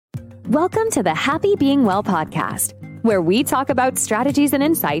Welcome to the Happy Being Well podcast, where we talk about strategies and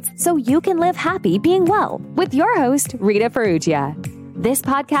insights so you can live happy being well with your host, Rita Ferrugia. This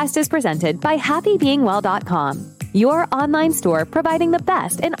podcast is presented by happybeingwell.com, your online store providing the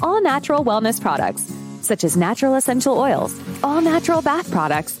best in all natural wellness products, such as natural essential oils, all natural bath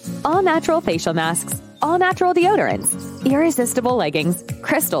products, all natural facial masks, all natural deodorants, irresistible leggings,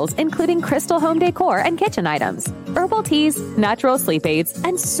 crystals, including crystal home decor and kitchen items, herbal teas, natural sleep aids,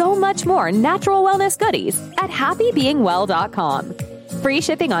 and so much more natural wellness goodies at happybeingwell.com. Free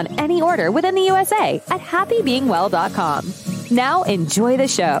shipping on any order within the USA at happybeingwell.com. Now enjoy the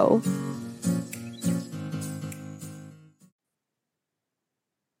show.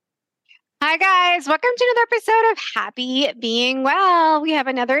 Hi guys, welcome to another episode of Happy Being Well. We have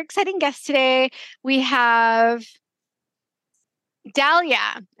another exciting guest today. We have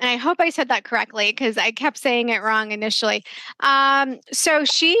Dahlya, and I hope I said that correctly because I kept saying it wrong initially. So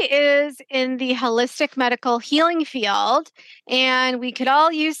she is in the holistic medical healing field, and we could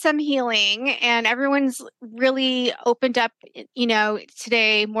all use some healing, and everyone's really opened up,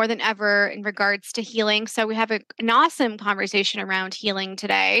 today more than ever in regards to healing. So we have an awesome conversation around healing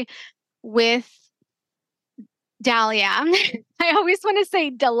today with Dahlya. I always want to say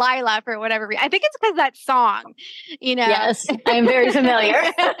Delilah for whatever reason. I think it's because that song, Yes, I am very familiar.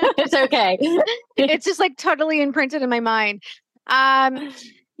 It's okay. It's just like totally imprinted in my mind. So I'm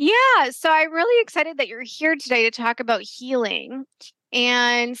really excited that you're here today to talk about healing.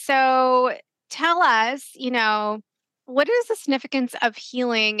 And so tell us, what is the significance of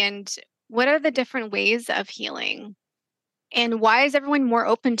healing and what are the different ways of healing? And why is everyone more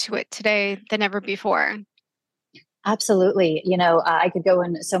open to it today than ever before? Absolutely. I could go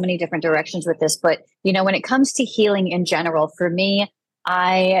in so many different directions with this, but, when it comes to healing in general, for me,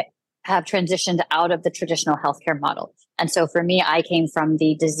 I have transitioned out of the traditional healthcare model. And so for me, I came from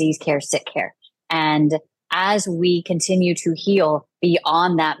the disease care, sick care. And as we continue to heal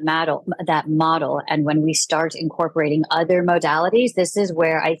beyond that model, and when we start incorporating other modalities, this is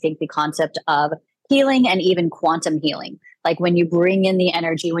where I think the concept of healing and even quantum healing, like when you bring in the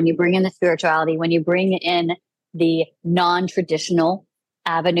energy, when you bring in the spirituality, when you bring in the non-traditional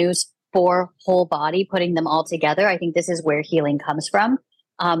avenues for whole body, putting them all together, I think this is where healing comes from.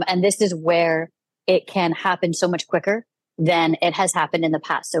 And this is where it can happen so much quicker than it has happened in the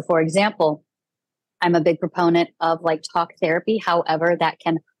past. So for example, I'm a big proponent of talk therapy. However, that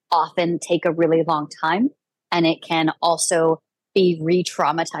can often take a really long time. And it can also be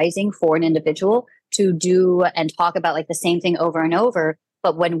re-traumatizing for an individual to do and talk about the same thing over and over.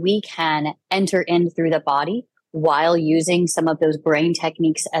 But when we can enter in through the body while using some of those brain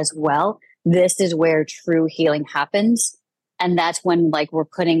techniques as well, this is where true healing happens. And that's when we're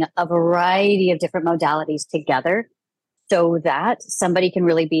putting a variety of different modalities together so that somebody can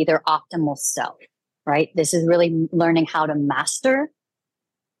really be their optimal self, right? This is really learning how to master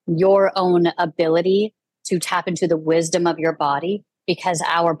your own ability to tap into the wisdom of your body, because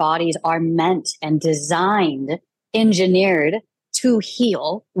our bodies are meant and designed, engineered to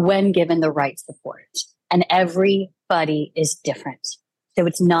heal when given the right support. And everybody is different. So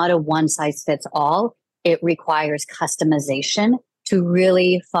it's not a one size fits all. It requires customization to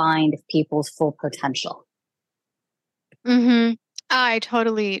really find people's full potential. Mm-hmm. I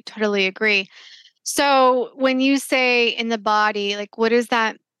totally agree. So when you say in the body, what does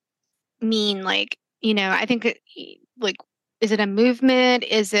that mean? I think is it a movement?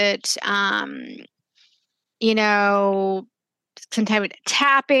 Is it, some type of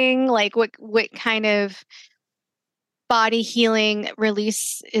tapping? What kind of body healing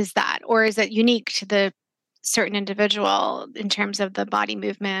release is that? Or is it unique to the certain individual in terms of the body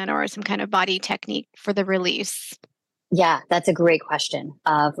movement or some kind of body technique for the release? Yeah, that's a great question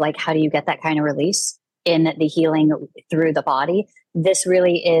of how do you get that kind of release in the healing through the body? This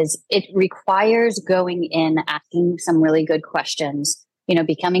really it requires going in, asking some really good questions,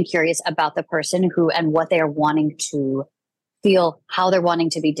 becoming curious about the person who and what they are wanting to feel, how they're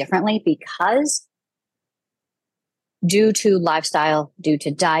wanting to be differently, because due to lifestyle, due to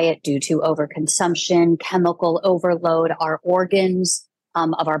diet, due to overconsumption, chemical overload, our organs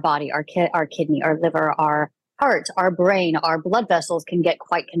of our body, our kidney, our liver, our heart, our brain, our blood vessels can get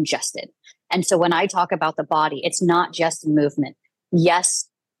quite congested. And so when I talk about the body, it's not just movement. Yes,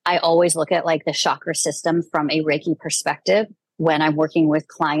 I always look at the chakra system from a Reiki perspective when I'm working with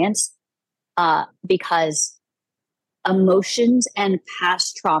clients, because emotions and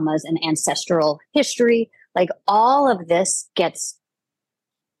past traumas and ancestral history, all of this gets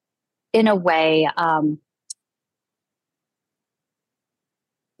in a way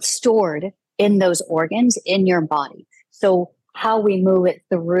stored in those organs in your body. So how we move it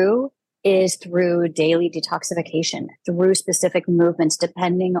through is through daily detoxification, through specific movements,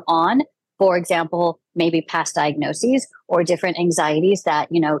 depending on, for example, maybe past diagnoses or different anxieties that,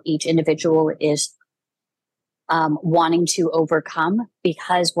 each individual is wanting to overcome.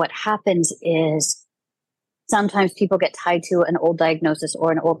 Because what happens is sometimes people get tied to an old diagnosis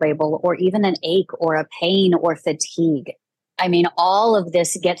or an old label, or even an ache or a pain or fatigue. I mean, all of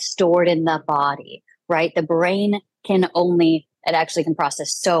this gets stored in the body, right? The brain it actually can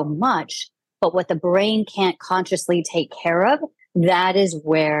process so much, but what the brain can't consciously take care of, that is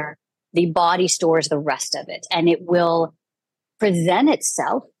where the body stores the rest of it. And it will present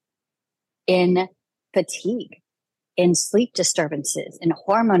itself in fatigue, in sleep disturbances, in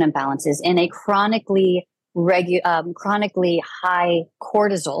hormone imbalances, in a chronically high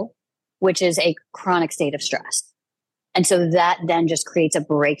cortisol, which is a chronic state of stress. And so that then just creates a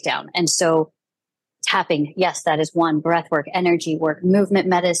breakdown. And so tapping, yes, that is one. Breath work, energy work, movement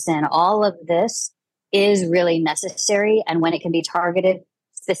medicine, all of this is really necessary. And when it can be targeted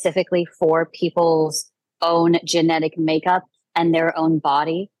specifically for people's own genetic makeup and their own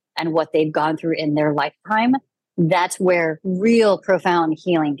body and what they've gone through in their lifetime, that's where real profound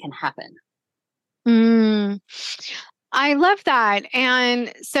healing can happen. I love that.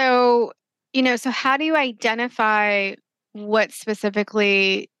 And so, so how do you identify what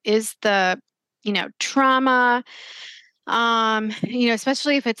specifically is the, trauma?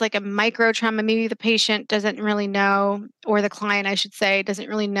 Especially if it's like a micro trauma, maybe the patient doesn't really know, or the client, I should say, doesn't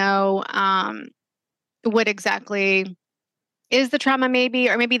really know what exactly is the trauma, maybe,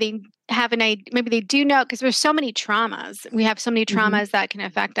 or maybe they have an idea, maybe they do know, because there's so many traumas. We have so many traumas that can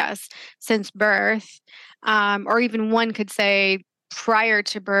affect us since birth, or even one could say prior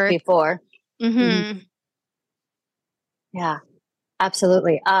to birth. Before. Yeah,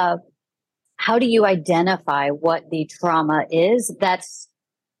 absolutely. How do you identify what the trauma is? That's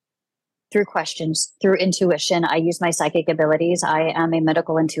through questions, through intuition. I use my psychic abilities. I am a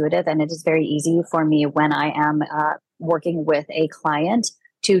medical intuitive, and it is very easy for me when I am working with a client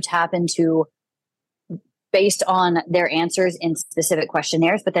to tap into, based on their answers in specific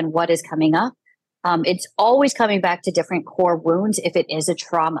questionnaires, but then what is coming up. It's always coming back to different core wounds if it is a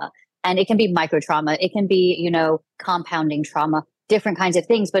trauma. And it can be micro trauma. It can be, compounding trauma, different kinds of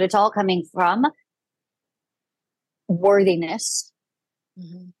things, but it's all coming from worthiness,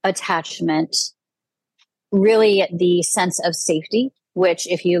 attachment, really the sense of safety, which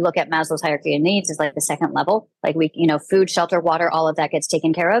if you look at Maslow's hierarchy of needs is like the second level, like food, shelter, water, all of that gets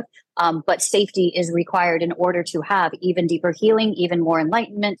taken care of. But safety is required in order to have even deeper healing, even more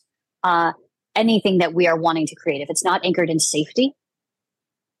enlightenment, anything that we are wanting to create. If it's not anchored in safety.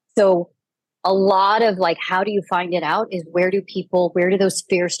 So a lot of how do you find it out is where do those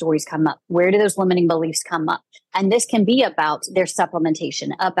fear stories come up? Where do those limiting beliefs come up? And this can be about their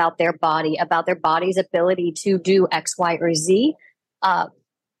supplementation, about their body, about their body's ability to do X, Y, or Z.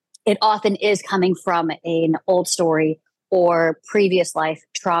 It often is coming from an old story or previous life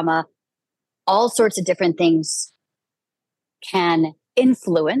trauma. All sorts of different things can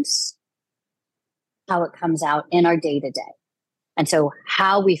influence how it comes out in our day to day. And so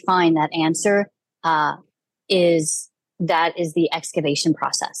how we find that answer is the excavation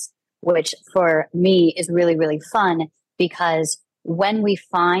process, which for me is really, really fun, because when we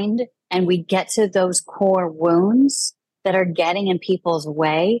find and we get to those core wounds that are getting in people's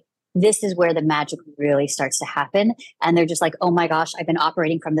way, this is where the magic really starts to happen. And they're just like, oh my gosh, I've been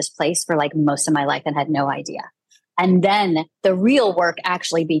operating from this place for most of my life and had no idea. And then the real work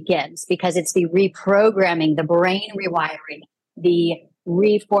actually begins, because it's the reprogramming, the brain rewiring, the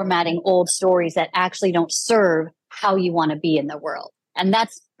reformatting old stories that actually don't serve how you want to be in the world. And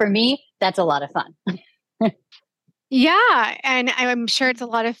for me, that's a lot of fun. Yeah. And I'm sure it's a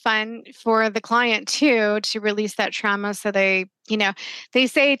lot of fun for the client too, to release that trauma. So they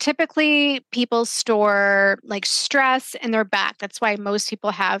say typically people store stress in their back. That's why most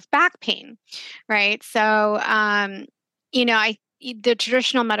people have back pain. Right. So, the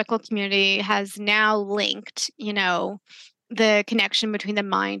traditional medical community has now linked, the connection between the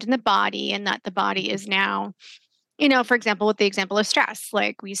mind and the body, and that the body is now, for example, with the example of stress,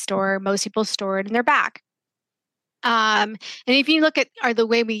 most people store it in their back. And if you look at the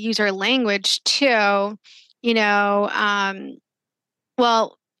way we use our language too,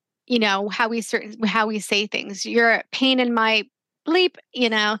 how we say things. You're a pain in my bleep,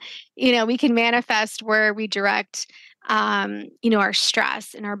 we can manifest where we direct our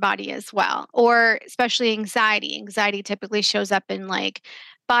stress in our body as well, or especially anxiety. Anxiety typically shows up in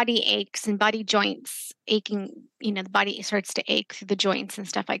body aches and body joints aching, the body starts to ache through the joints and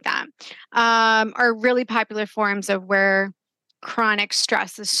stuff like that, are really popular forms of where chronic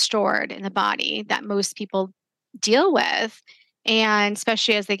stress is stored in the body that most people deal with. And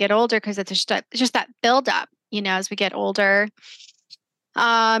especially as they get older, because it's just that buildup, as we get older,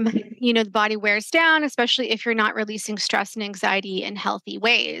 the body wears down, especially if you're not releasing stress and anxiety in healthy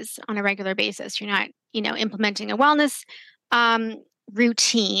ways on a regular basis. You're not, implementing a wellness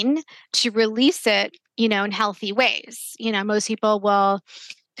routine to release it, in healthy ways. Most people will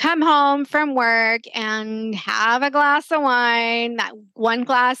come home from work and have a glass of wine. That one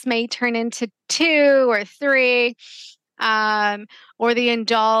glass may turn into 2 or 3, or they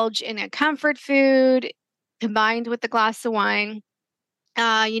indulge in a comfort food combined with the glass of wine.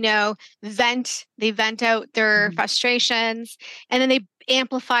 They vent out their frustrations, and then they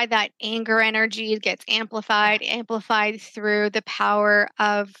amplify that anger energy. It gets amplified through the power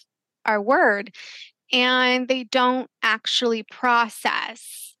of our word. And they don't actually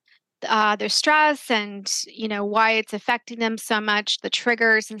process their stress and, why it's affecting them so much, the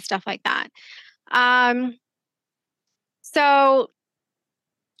triggers and stuff like that. So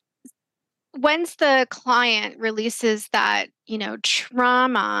once the client releases that,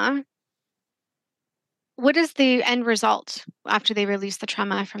 trauma, what is the end result after they release the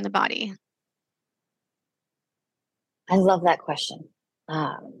trauma from the body? I love that question.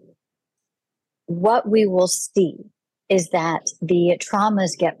 What we will see is that the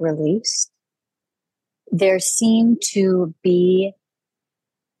traumas get released. There seem to be,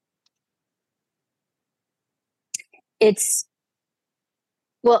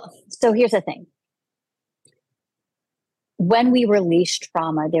 so here's the thing. When we release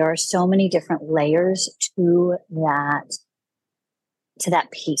trauma, there are so many different layers to that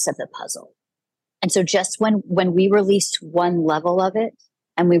piece of the puzzle. And so just when we release one level of it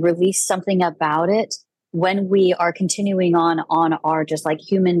and we release something about it, when we are continuing on our just like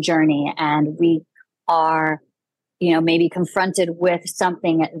human journey and we are, maybe confronted with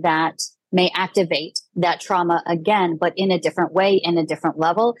something that may activate that trauma again, but in a different way, in a different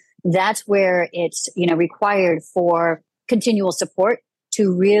level, that's where it's, required for continual support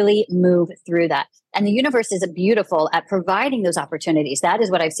to really move through that. And the universe is beautiful at providing those opportunities. That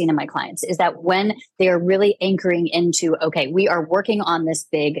is what I've seen in my clients, is that when they are really anchoring into, okay, we are working on this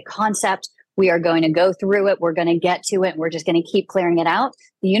big concept. We are going to go through it. We're going to get to it. We're just going to keep clearing it out.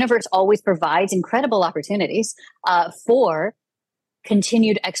 The universe always provides incredible opportunities for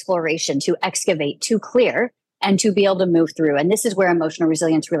continued exploration, to excavate, to clear, and to be able to move through. And this is where emotional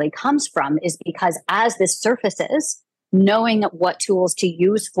resilience really comes from, is because as this surfaces, knowing what tools to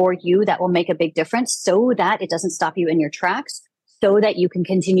use for you that will make a big difference so that it doesn't stop you in your tracks, so that you can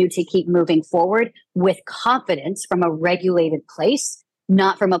continue to keep moving forward with confidence from a regulated place,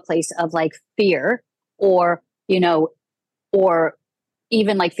 not from a place of like fear or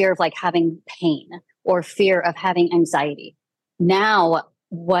even like fear of like having pain or fear of having anxiety. Now,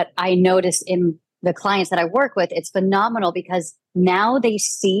 what I notice in the clients that I work with, it's phenomenal because now they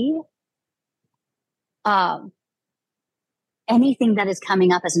see anything that is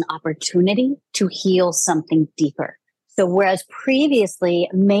coming up as an opportunity to heal something deeper. So whereas previously,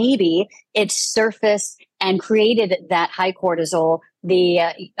 maybe it surfaced and created that high cortisol, the,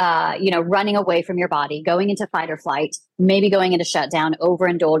 running away from your body, going into fight or flight, maybe going into shutdown,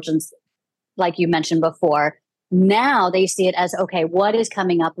 overindulgence, like you mentioned before. Now they see it as, okay, what is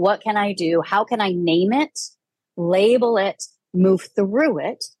coming up? What can I do? How can I name it, label it, move through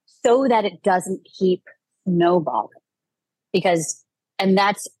it so that it doesn't keep snowballing? Because, and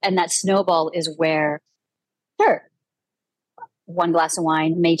that snowball is where, sure, one glass of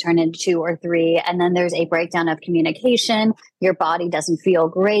wine may turn into 2 or 3, and then there's a breakdown of communication. Your body doesn't feel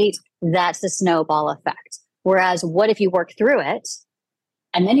great. That's the snowball effect. Whereas what if you work through it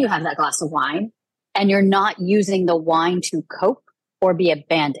and then you have that glass of wine and you're not using the wine to cope or be a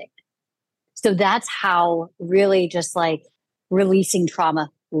Band-Aid? So that's how really just like releasing trauma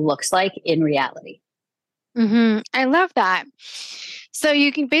looks like in reality. Mm-hmm. I love that. So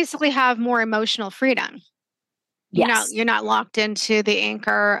you can basically have more emotional freedom. Yes. You're not locked into the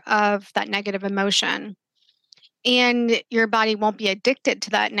anchor of that negative emotion. And your body won't be addicted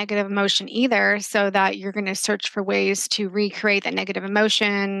to that negative emotion either, so that you're going to search for ways to recreate that negative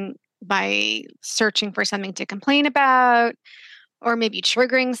emotion by searching for something to complain about, or maybe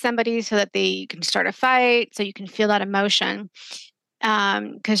triggering somebody so that they can start a fight, so you can feel that emotion.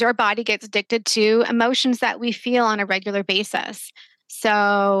 Because our body gets addicted to emotions that we feel on a regular basis.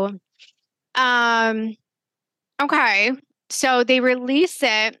 So, okay. So they release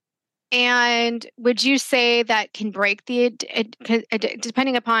it. And would you say that can break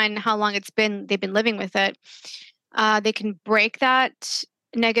depending upon how long they've been living with it, they can break that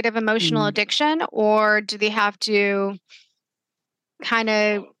negative emotional addiction, or do they have to kind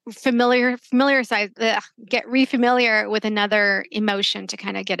of get re-familiar with another emotion to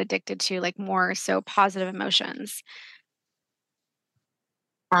kind of get addicted to, like more so positive emotions?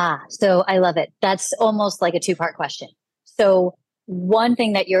 So I love it. That's almost like a two-part question. So one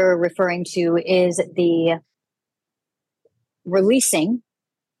thing that you're referring to is the releasing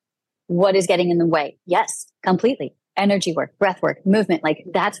what is getting in the way. Yes, completely. Energy work, breath work, movement. Like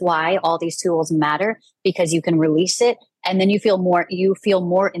that's why all these tools matter, because you can release it and then you feel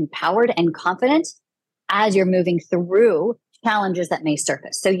more empowered and confident as you're moving through challenges that may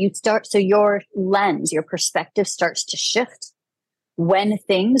surface. So your lens, your perspective starts to shift when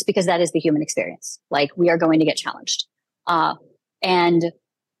things, because that is the human experience. Like we are going to get challenged. And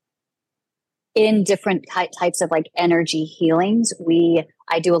in different types of like energy healings,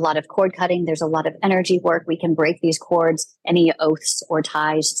 I do a lot of cord cutting. There's a lot of energy work. We can break these cords, any oaths or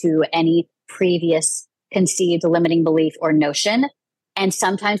ties to any previous conceived limiting belief or notion. And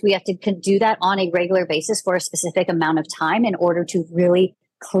sometimes we have to do that on a regular basis for a specific amount of time in order to really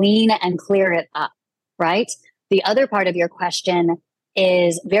clean and clear it up, right? The other part of your question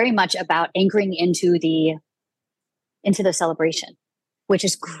is very much about anchoring into the celebration, which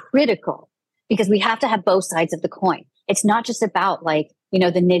is critical because we have to have both sides of the coin. It's not just about like, the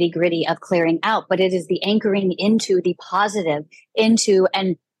nitty gritty of clearing out, but it is the anchoring into the positive, into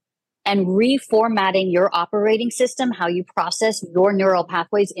and reformatting your operating system, how you process your neural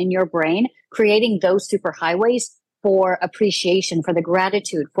pathways in your brain, creating those superhighways for appreciation, for the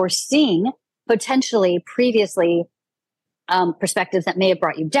gratitude, for seeing potentially previously perspectives that may have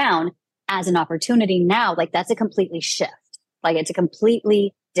brought you down as an opportunity now. Like that's a completely shift. Like it's a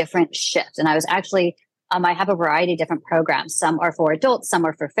completely different shift. And I was actually, I have a variety of different programs. Some are for adults, some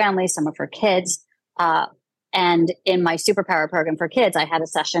are for families, some are for kids. And in my superpower program for kids, I had a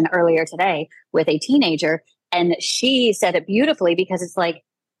session earlier today with a teenager, and she said it beautifully because it's like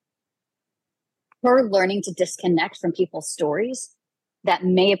her learning to disconnect from people's stories that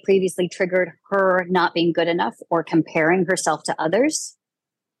may have previously triggered her not being good enough or comparing herself to others.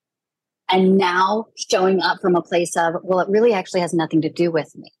 And now showing up from a place of, well, it really actually has nothing to do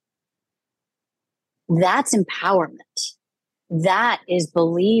with me. That's empowerment. That is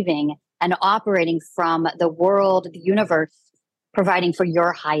believing and operating from the world, the universe, providing for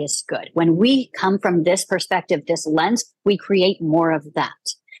your highest good. When we come from this perspective, this lens, we create more of that.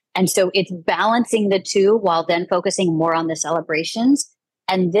 And so it's balancing the two while then focusing more on the celebrations.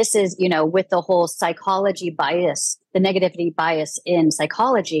 And this is, with the whole psychology bias, the negativity bias in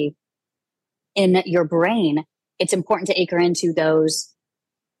psychology, in your brain, it's important to anchor into those,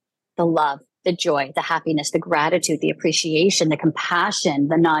 the love, the joy, the happiness, the gratitude, the appreciation, the compassion,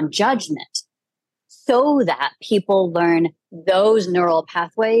 the non-judgment, so that people learn those neural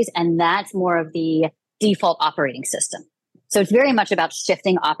pathways. And that's more of the default operating system. So it's very much about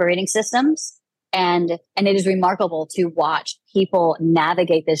shifting operating systems. And it is remarkable to watch people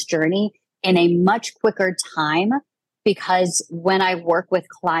navigate this journey in a much quicker time, because when I work with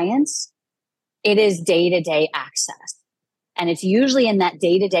clients, it is day-to-day access. And it's usually in that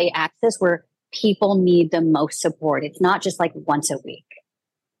day-to-day access where people need the most support. It's not just like once a week.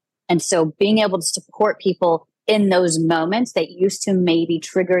 And so being able to support people in those moments that used to maybe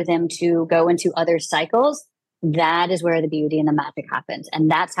trigger them to go into other cycles, that is where the beauty and the magic happens. And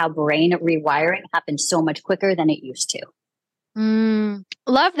that's how brain rewiring happens so much quicker than it used to.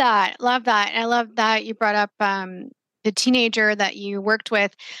 Love that. Love that. And I love that you brought up the teenager that you worked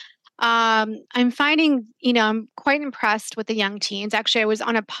with. I'm finding, I'm quite impressed with the young teens. Actually, I was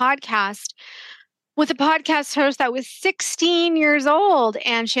on a podcast with a podcast host that was 16 years old,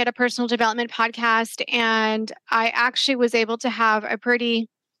 and she had a personal development podcast. And I actually was able to have a pretty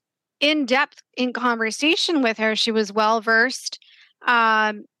in-depth conversation with her. She was well-versed,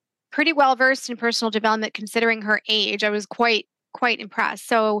 pretty well-versed in personal development considering her age. I was quite impressed.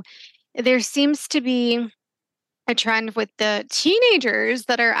 So there seems to be a trend with the teenagers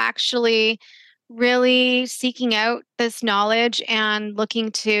that are actually really seeking out this knowledge and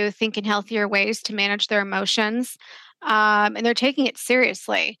looking to think in healthier ways to manage their emotions. And they're taking it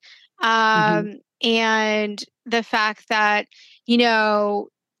seriously. And the fact that,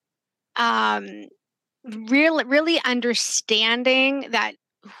 really understanding that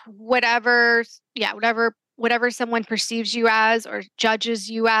whatever someone perceives you as or judges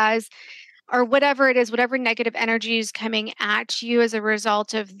you as, or whatever it is, whatever negative energy is coming at you as a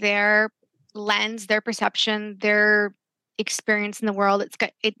result of their lens, their perception, their experience in the world,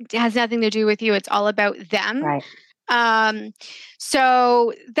 it has nothing to do with you. It's all about them. Right.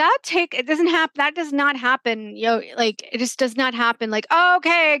 So it doesn't happen. That does not happen. Like it just does not happen. Like, oh,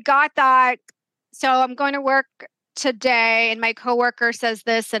 okay, got that. So I'm going to work today and my coworker says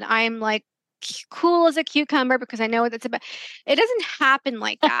this and I'm like cool as a cucumber because I know what it's about. It doesn't happen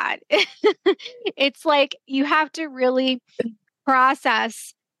like that. It's like you have to really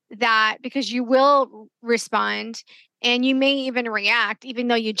process that because you will respond and you may even react, even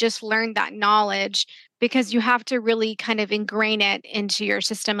though you just learned that knowledge, because you have to really kind of ingrain it into your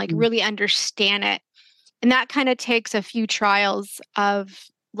system, like really understand it. And that kind of takes a few trials of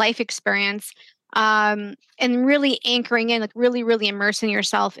life experience, and really anchoring in, like really immersing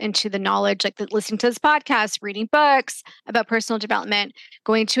yourself into the knowledge, like listening to this podcast, reading books about personal development,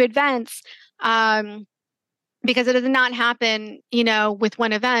 going to events. Because it does not happen, with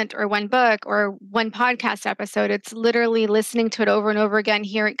one event or one book or one podcast episode. It's literally listening to it over and over again,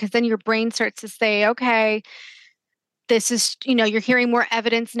 hearing, because then your brain starts to say, okay, this is, you're hearing more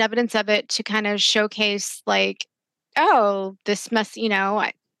evidence and evidence of it to kind of showcase like, oh, this must,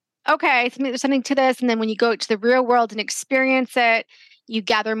 okay, there's something to this. And then when you go to the real world and experience it, you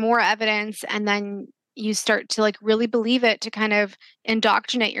gather more evidence and then you start to like really believe it to kind of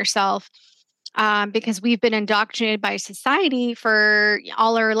indoctrinate yourself. Because we've been indoctrinated by society for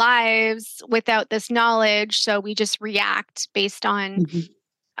all our lives without this knowledge. So we just react based on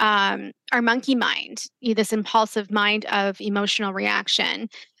our monkey mind, this impulsive mind of emotional reaction,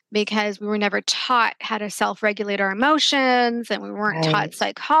 because we were never taught how to self-regulate our emotions and we weren't taught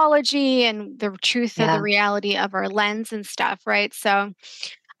psychology and the truth of the reality of our lens and stuff, right? So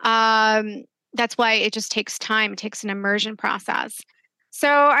that's why it just takes time. It takes an immersion process. So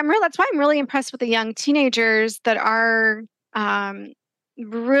that's why I'm really impressed with the young teenagers that are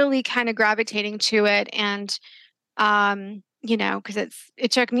really kind of gravitating to it. And, because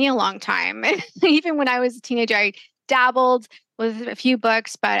it took me a long time. Even when I was a teenager, I dabbled with a few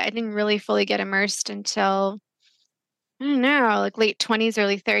books, but I didn't really fully get immersed until, I don't know, like late 20s,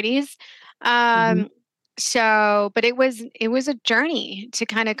 early 30s. So, but it was a journey to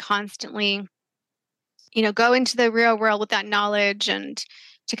kind of constantly go into the real world with that knowledge and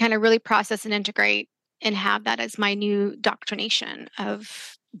to kind of really process and integrate and have that as my new doctrination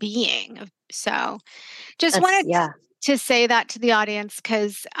of being. So just wanted to say that to the audience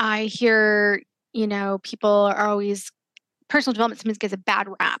because I hear, people are always, personal development sometimes gets a bad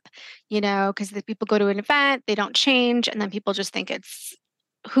rap, because the people go to an event, they don't change, and then people just think it's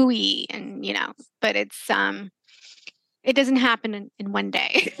hooey and, but it's, it doesn't happen in one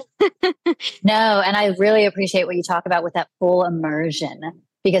day. No, and I really appreciate what you talk about with that full immersion,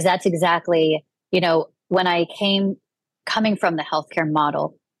 because that's exactly, when I coming from the healthcare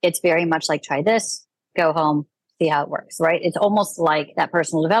model, it's very much like try this, go home, see how it works, right? It's almost like that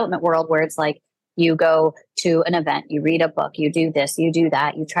personal development world where it's like you go to an event, you read a book, you do this, you do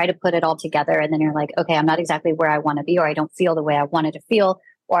that, you try to put it all together, and then you're like, okay, I'm not exactly where I want to be, or I don't feel the way I wanted to feel,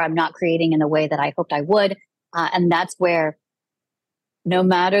 or I'm not creating in the way that I hoped I would. And that's where no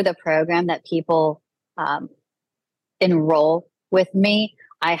matter the program that people enroll with me,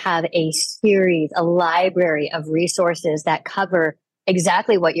 I have a library of resources that cover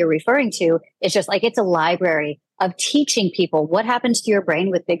exactly what you're referring to. It's just like it's a library of teaching people what happens to your brain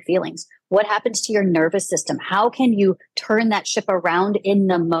with big feelings, what happens to your nervous system, how can you turn that ship around in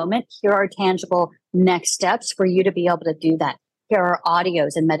the moment. Here are tangible next steps for you to be able to do that. Here are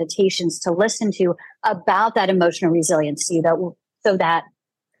audios and meditations to listen to about that emotional resiliency, so that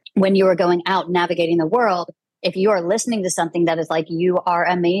when you are going out navigating the world, if you are listening to something that is like, you are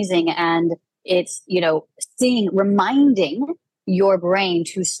amazing, and it's, reminding your brain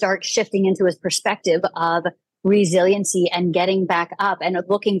to start shifting into a perspective of resiliency and getting back up and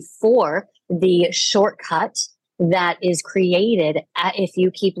looking for the shortcut that is created if you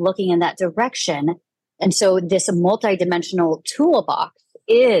keep looking in that direction. And so this multidimensional toolbox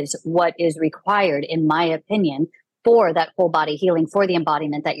is what is required, in my opinion, for that whole body healing, for the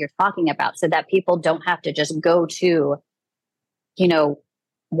embodiment that you're talking about, so that people don't have to just go to,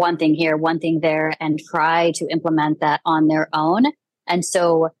 one thing here, one thing there, and try to implement that on their own. And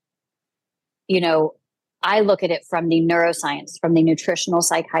so, I look at it from the neuroscience, from the nutritional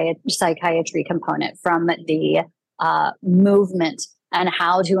psychiatry component, from the movement and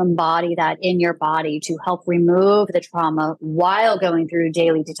how to embody that in your body to help remove the trauma while going through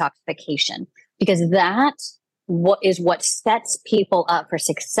daily detoxification, because that is what sets people up for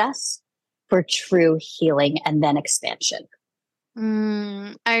success, for true healing, and then expansion.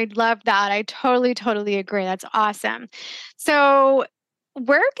 I love that. I totally agree. That's awesome. So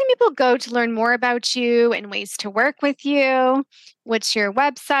where can people go to learn more about you and ways to work with you? What's your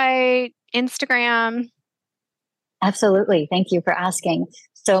website, Instagram? Absolutely. Thank you for asking.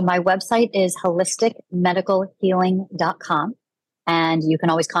 So my website is holisticmedicalhealing.com. And you can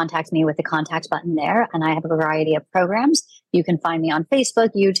always contact me with the contact button there. And I have a variety of programs. You can find me on Facebook,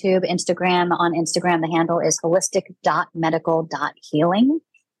 YouTube, Instagram. On Instagram, the handle is holistic.medical.healing.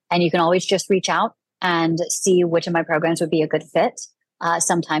 And you can always just reach out and see which of my programs would be a good fit.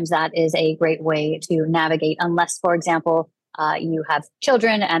 Sometimes that is a great way to navigate, unless, for example, you have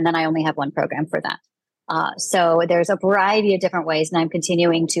children, and then I only have one program for that. So there's a variety of different ways, and I'm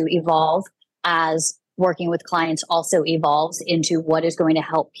continuing to evolve as working with clients also evolves into what is going to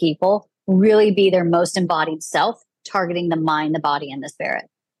help people really be their most embodied self, targeting the mind, the body, and the spirit.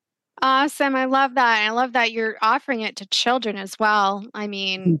 Awesome. I love that. I love that you're offering it to children as well. I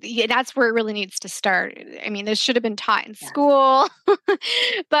mean, that's where it really needs to start. I mean, this should have been taught in school,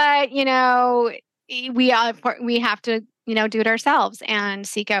 but we have to, do it ourselves and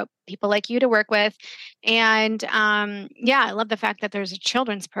seek out people like you to work with. And I love the fact that there's a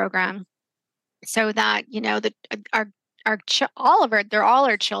children's program so that, they're all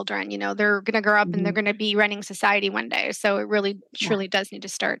our children, they're going to grow up and they're going to be running society one day. So it really, truly does need to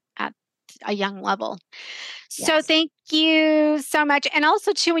start at a young level. Yes. So thank you so much. And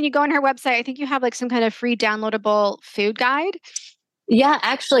also too, when you go on her website, I think you have like some kind of free downloadable food guide. Yeah,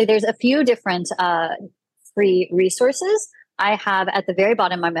 actually, there's a few different free resources. I have at the very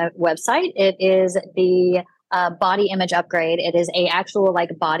bottom of my website, it is the body image upgrade. It is a actual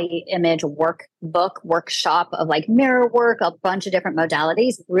like body image workshop of like mirror work, a bunch of different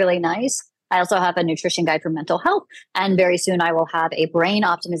modalities. Really nice. I also have a nutrition guide for mental health. And very soon I will have a brain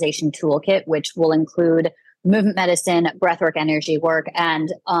optimization toolkit, which will include movement medicine, breathwork, energy work, and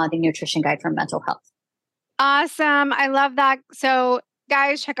the nutrition guide for mental health. Awesome. I love that. So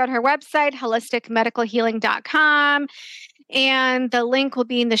guys, check out her website, holisticmedicalhealing.com. And the link will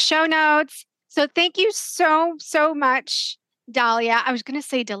be in the show notes. So thank you so, so much, Dahlya. I was going to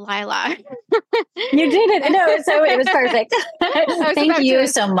say Delilah. You did it. No, so it was perfect. Thank you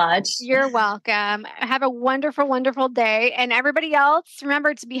so much. You're welcome. Have a wonderful, wonderful day. And everybody else,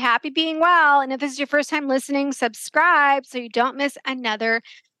 remember to be happy being well. And if this is your first time listening, subscribe so you don't miss another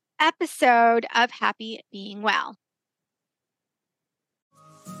episode of Happy Being Well.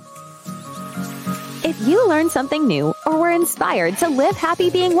 If you learned something new or were inspired to live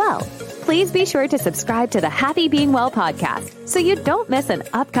happy being well, please be sure to subscribe to the Happy Being Well podcast so you don't miss an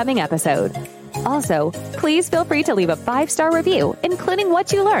upcoming episode. Also, please feel free to leave a 5-star review, including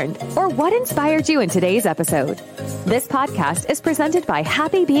what you learned or what inspired you in today's episode. This podcast is presented by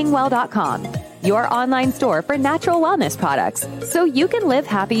happybeingwell.com, your online store for natural wellness products, so you can live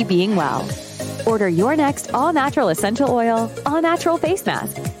happy being well. Order your next all-natural essential oil, all-natural face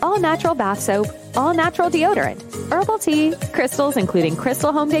mask, all-natural bath soap, all-natural deodorant, herbal tea, crystals including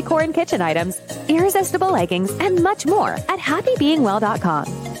crystal home decor and kitchen items, irresistible leggings, and much more at happybeingwell.com.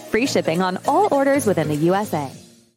 Free shipping on all orders within the USA.